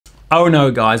Oh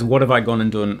no guys, what have I gone and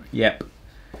done? Yep.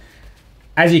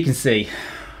 As you can see,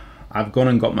 I've gone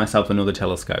and got myself another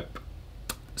telescope.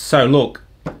 So look,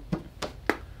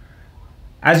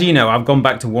 as you know, I've gone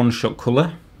back to one-shot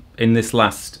colour in this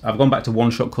last, I've gone back to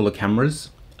one-shot colour cameras.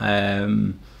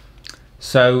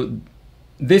 So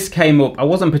this came up, I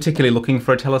wasn't particularly looking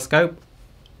for a telescope,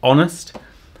 honest,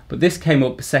 but this came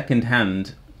up second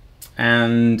hand,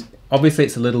 and obviously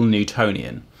it's a little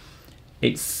Newtonian.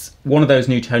 It's one of those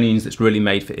Newtonians that's really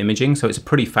made for imaging, so it's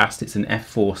pretty fast. It's an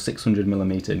f4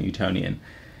 600mm Newtonian.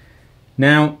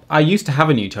 Now, I used to have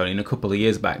a Newtonian a couple of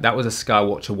years back. That was a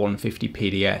Skywatcher 150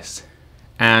 PDS,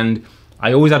 and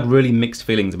I always had really mixed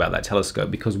feelings about that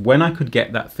telescope because when I could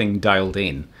get that thing dialed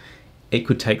in, it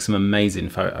could take some amazing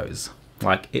photos.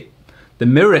 Like the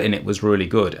mirror in it was really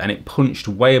good, and it punched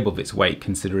way above its weight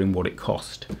considering what it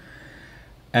cost.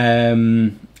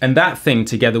 And that thing,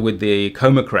 together with the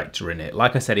coma corrector in it,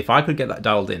 like I said, if I could get that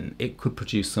dialed in, it could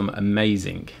produce some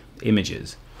amazing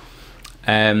images.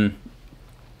 In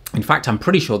fact, I'm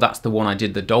pretty sure that's the one I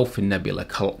did the Dolphin Nebula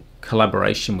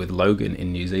collaboration with Logan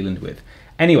in New Zealand with.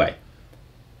 Anyway,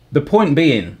 the point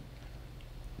being,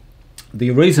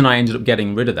 the reason I ended up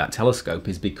getting rid of that telescope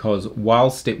is because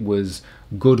whilst it was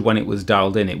good when it was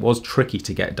dialed in, it was tricky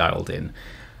to get dialed in.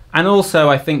 And also,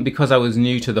 I think because I was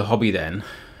new to the hobby then,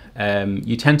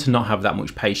 you tend to not have that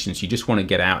much patience. You just want to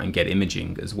get out and get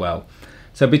imaging as well.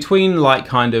 So between like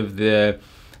kind of the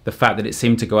fact that it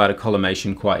seemed to go out of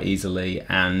collimation quite easily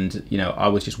and, you know, I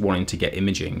was just wanting to get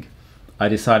imaging, I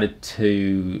decided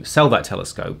to sell that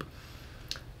telescope.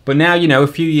 But now, you know, a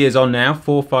few years on now,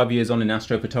 4 or 5 years on in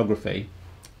astrophotography,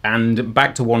 and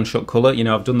back to one-shot colour, you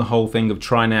know, I've done the whole thing of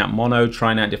trying out mono,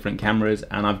 trying out different cameras,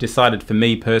 and I've decided for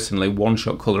me personally,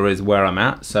 one-shot colour is where I'm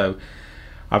at. So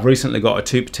I've recently got a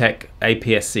TubeTech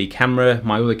APS-C camera.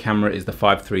 My other camera is the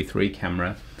 533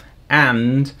 camera.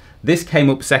 And this came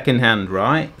up second-hand,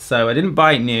 right? So I didn't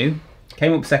buy it new.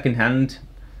 Came up second-hand,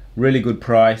 really good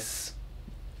price.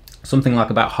 Something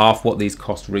like about half what these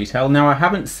cost retail. Now, I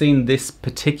haven't seen this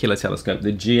particular telescope,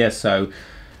 the GSO.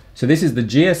 So this is the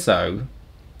GSO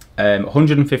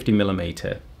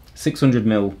 150mm,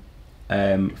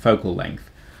 600mm focal length,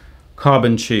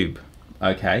 carbon tube,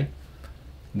 okay?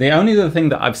 The only other thing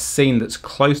that I've seen that's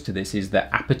close to this is the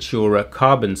Apertura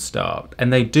CarbonStar,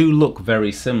 and they do look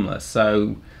very similar.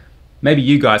 So maybe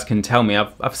you guys can tell me.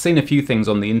 I've seen a few things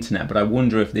on the internet, but I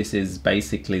wonder if this is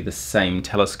basically the same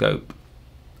telescope,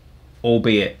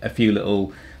 albeit a few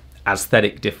little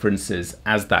aesthetic differences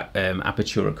as that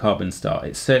Apertura CarbonStar.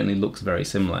 It certainly looks very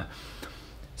similar.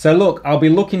 So look, I'll be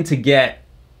looking to get,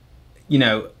 you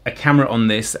know, a camera on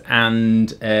this,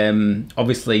 and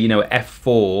obviously, you know,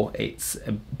 f4, it's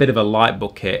a bit of a light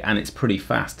bucket and it's pretty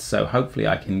fast. So hopefully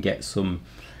I can get some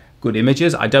good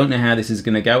images. I don't know how this is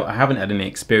going to go. I haven't had any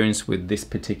experience with this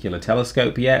particular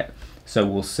telescope yet, so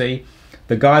we'll see.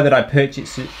 The guy that I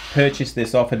purchased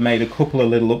this off had made a couple of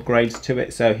little upgrades to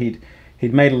it. So he'd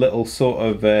made a little sort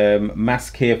of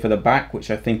mask here for the back,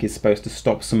 which I think is supposed to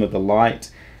stop some of the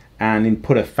light, and then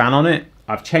put a fan on it.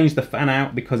 I've changed the fan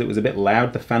out because it was a bit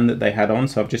loud, the fan that they had on,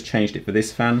 so I've just changed it for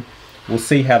this fan. We'll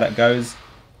see how that goes.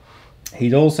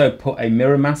 He'd also put a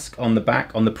mirror mask on the back,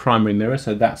 on the primary mirror,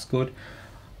 so that's good.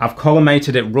 I've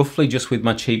collimated it roughly just with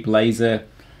my cheap laser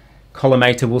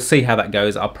collimator. We'll see how that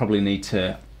goes. I'll probably need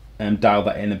to dial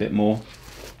that in a bit more.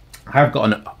 I have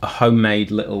got a homemade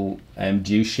little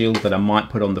dew shield that I might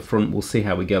put on the front. We'll see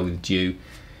how we go with dew.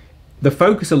 The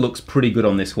focuser looks pretty good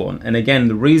on this one, and again,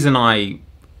 the reason I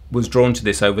was drawn to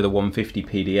this over the 150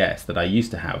 PDS that I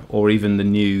used to have, or even the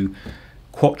new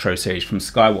Quattro series from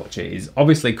Skywatcher, is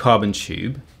obviously carbon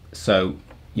tube, so,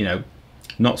 you know,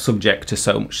 not subject to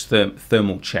so much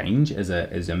thermal change as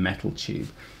a metal tube.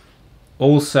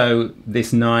 Also,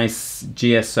 this nice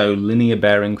GSO linear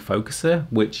bearing focuser,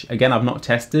 which again I've not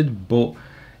tested, but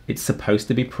it's supposed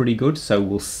to be pretty good, so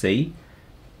we'll see.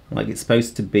 Like, it's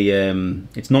supposed to be,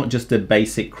 it's not just a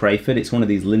basic Crayford, it's one of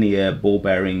these linear ball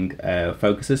bearing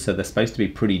focusers, so they're supposed to be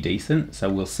pretty decent, so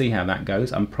we'll see how that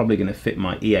goes. I'm probably going to fit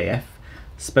my EAF.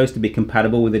 It's supposed to be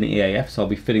compatible with an EAF, so I'll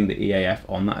be fitting the EAF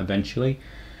on that eventually.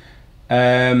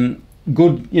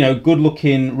 Good, you know, good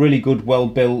looking, really good, well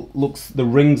built. The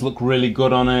rings look really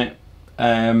good on it.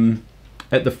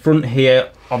 At the front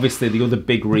here, obviously the other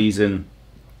big reason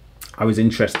I was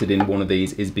interested in one of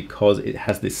these is because it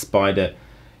has this spider.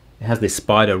 It has this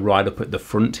spider right up at the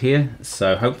front here,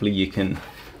 so hopefully you can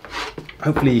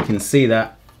see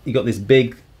that. You got this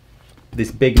big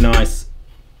nice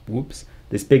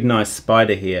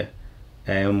spider here,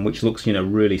 which looks, you know,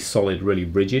 really solid, really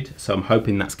rigid. So I'm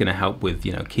hoping that's going to help with,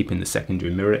 you know, keeping the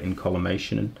secondary mirror in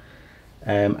collimation.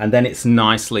 And then it's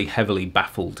nicely heavily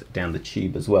baffled down the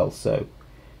tube as well. So,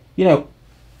 you know,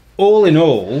 all in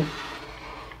all,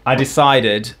 I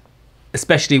decided,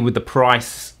 especially with the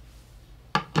price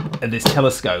of this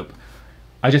telescope,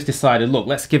 I just decided, look,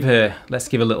 let's give a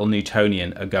little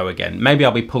Newtonian a go again. Maybe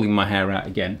I'll be pulling my hair out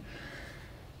again.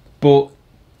 But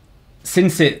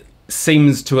since it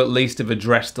seems to at least have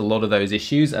addressed a lot of those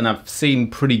issues, and I've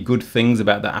seen pretty good things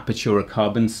about the Apertura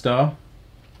CarbonStar,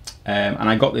 and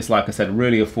I got this, like I said, a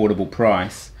really affordable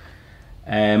price.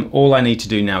 All I need to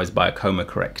do now is buy a coma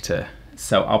corrector.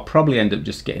 So I'll probably end up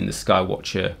just getting the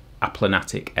Skywatcher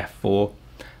Aplanatic F4.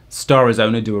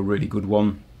 Starizona do a really good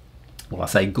one. Well, I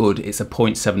say good, it's a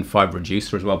 0.75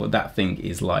 reducer as well, but that thing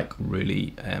is like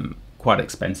really quite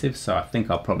expensive. So I think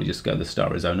I'll probably just go the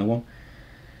Starizona one.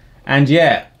 And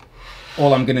yeah,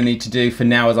 all I'm gonna need to do for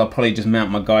now is I'll probably just mount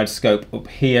my guide scope up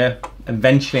here.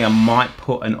 Eventually I might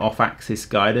put an off-axis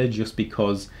guider just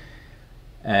because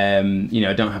you know,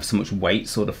 I don't have so much weight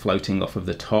sort of floating off of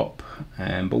the top.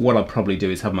 But what I'll probably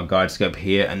do is have my guide scope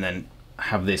here and then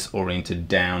have this oriented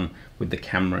down with the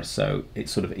camera so it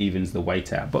sort of evens the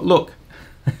weight out. But look,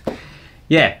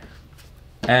 yeah,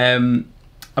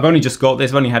 I've only just got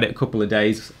this, I've only had it a couple of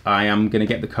days. I am going to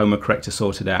get the coma corrector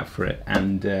sorted out for it,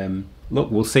 and look,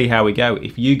 we'll see how we go.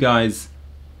 If you guys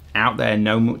out there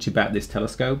know much about this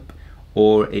telescope,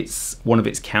 or it's one of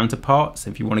its counterparts,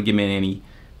 if you want to give me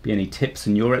any tips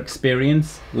in your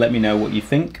experience, let me know what you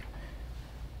think.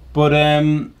 But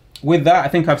with that, I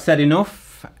think I've said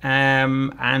enough,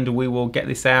 and we will get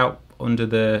this out under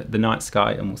the night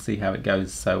sky and we'll see how it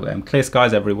goes. So clear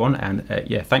skies everyone, and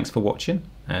yeah, thanks for watching.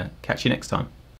 Catch you next time.